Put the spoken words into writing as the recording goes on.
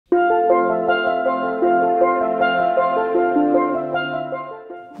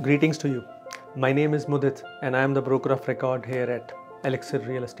Greetings to you. My name is Mudit and I am the broker of record here at ELIXIR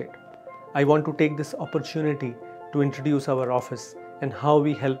Real Estate. I want to take this opportunity to introduce our office and how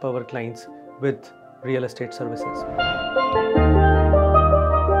we help our clients with real estate services.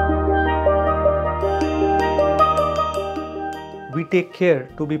 We take care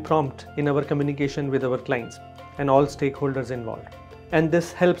to be prompt in our communication with our clients and all stakeholders involved. And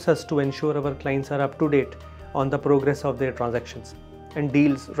this helps us to ensure our clients are up to date on the progress of their transactions and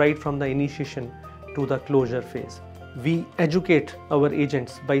deals right from the initiation to the closure phase. We educate our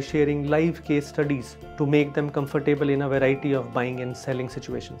agents by sharing live case studies to make them comfortable in a variety of buying and selling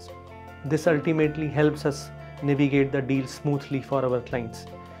situations. This ultimately helps us navigate the deal smoothly for our clients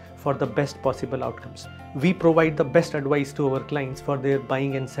for the best possible outcomes. We provide the best advice to our clients for their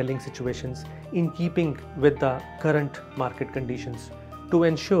buying and selling situations in keeping with the current market conditions to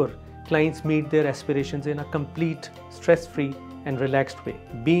ensure clients meet their aspirations in a complete, stress-free and relaxed way.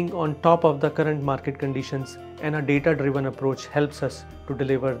 Being on top of the current market conditions and a data-driven approach helps us to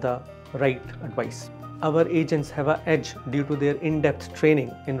deliver the right advice. Our agents have an edge due to their in-depth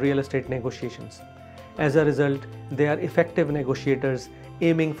training in real estate negotiations. As a result, they are effective negotiators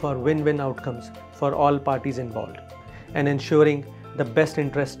aiming for win-win outcomes for all parties involved and ensuring the best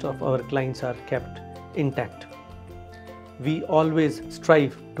interests of our clients are kept intact. We always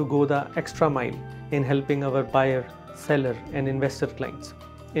strive to go the extra mile in helping our buyer, seller and investor clients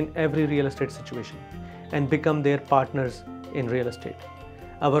in every real estate situation and become their partners in real estate.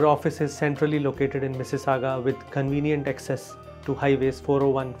 Our office is centrally located in Mississauga with convenient access to highways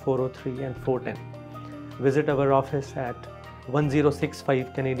 401, 403 and 410. Visit our office at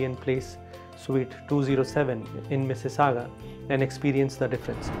 1065 Canadian Place, Suite 207 in Mississauga and experience the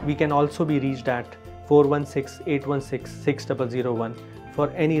difference. We can also be reached at 416-816-6001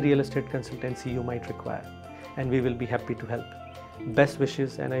 for any real estate consultancy you might require, and we will be happy to help. Best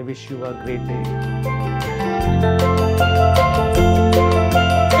wishes, and I wish you a great day.